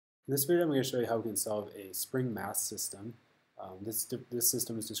In this video, I'm going to show you how we can solve a spring mass system. This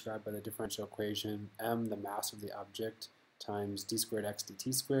system is described by the differential equation m, the mass of the object, times d squared x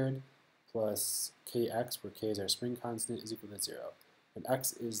dt squared, plus kx, where k is our spring constant, is equal to 0. And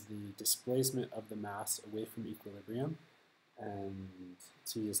x is the displacement of the mass away from equilibrium, and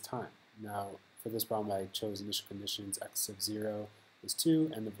t is time. Now, for this problem, I chose initial conditions. X of 0 is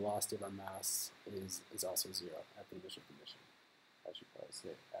 2, and the velocity of our mass is also 0 at the initial condition. I should probably say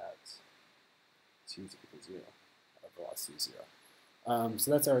at t is equal to 0, velocity is 0.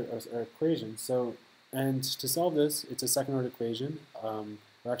 So that's our equation. And to solve this, it's a second-order equation.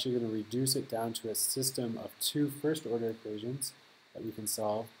 We're actually going to reduce it down to a system of two first-order equations that we can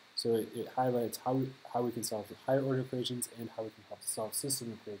solve. So it highlights how we can solve the higher-order equations and how we can help solve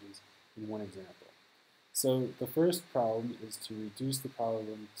system equations in one example. So the first problem is to reduce the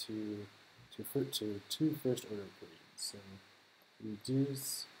problem to two first-order equations. So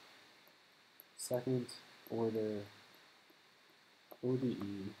reduce second-order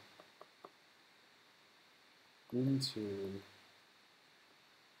ODE into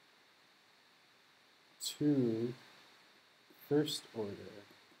two first-order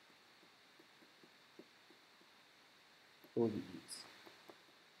ODEs.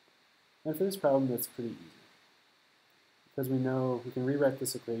 And for this problem, that's pretty easy, because we know we can rewrite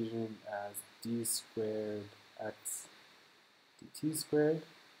this equation as d squared x dt squared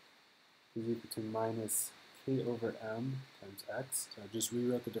is equal to minus k over m times x. So I just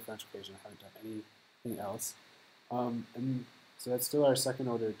rewrote the differential equation. I haven't done anything else. And so that's still our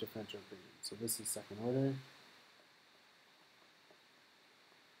second-order differential equation. So this is second order.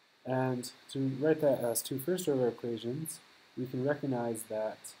 And to write that as two first-order equations, we can recognize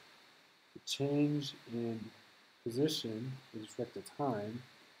that the change in position with respect to time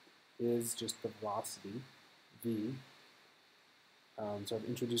is just the velocity, v. So I've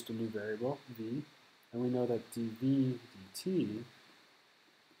introduced a new variable, v, and we know that dv dt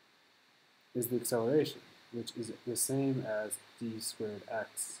is the acceleration, which is the same as d squared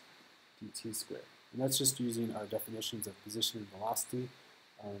x dt squared. And that's just using our definitions of position and velocity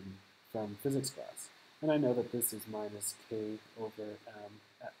from physics class. And I know that this is minus k over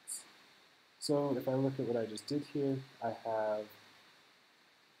mx. So if I look at what I just did here, I have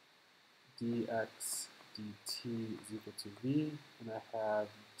dx dt is equal to v, and I have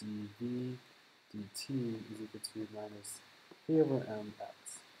dv dt is equal to minus k over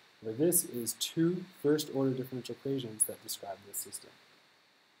mx, where this is two first-order differential equations that describe this system.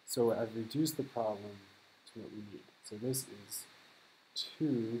 So I've reduced the problem to what we need. So this is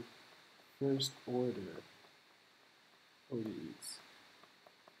two first-order ODEs.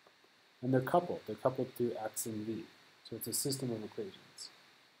 And they're coupled. They're coupled through x and v. So it's a system of equations.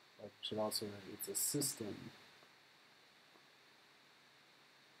 I should also write it's a system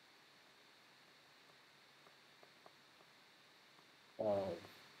of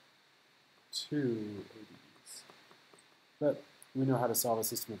two ODEs. But we know how to solve a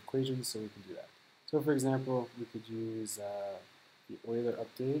system of equations, so we can do that. So for example, we could use the Euler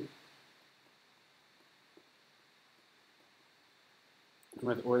update.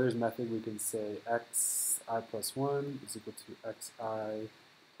 With Euler's method, we can say xi plus 1 is equal to xi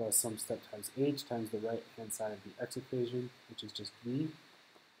plus some step times h times the right-hand side of the x equation, which is just v,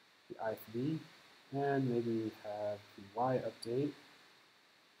 the ith v. And maybe we have the y update.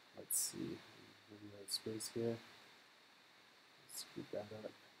 Let's see, maybe we have space here. Let's scoop that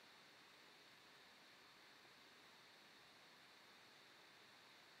up.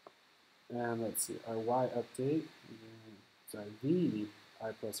 And let's see, our y update, sorry, v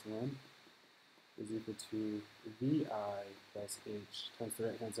I plus 1 is equal to vi plus h times the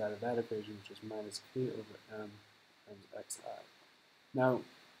right-hand side of that equation, which is minus k over m times xi. Now,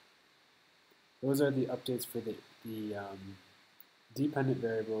 those are the updates for the dependent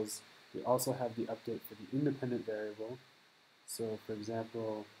variables. We also have the update for the independent variable. So, for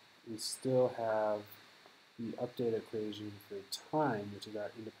example, we still have the update equation for time, which is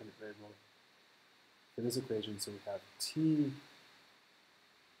our independent variable for this equation. So we have t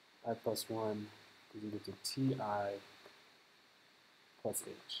I plus 1 is equal to ti plus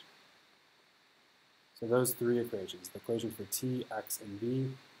h. So those three equations, the equation for t, x, and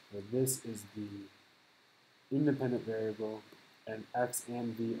v, where this is the independent variable, and x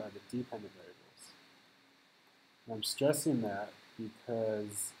and v are the dependent variables. And I'm stressing that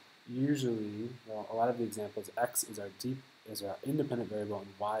because usually, well, a lot of the examples, x is our independent variable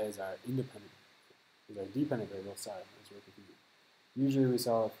and y is our dependent variable. Sorry, I was really confusing. Usually we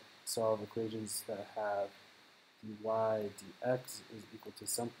solve equations that have dy dx is equal to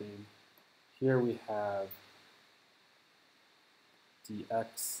something. Here we have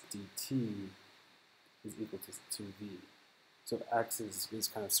dx dt is equal to v. So x is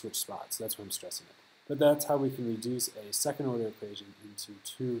kind of switch spots. So that's why I'm stressing it. But that's how we can reduce a second-order equation into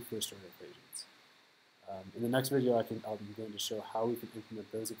two first-order equations. In the next video, I'm going to show how we can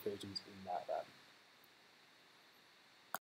implement those equations in MATLAB.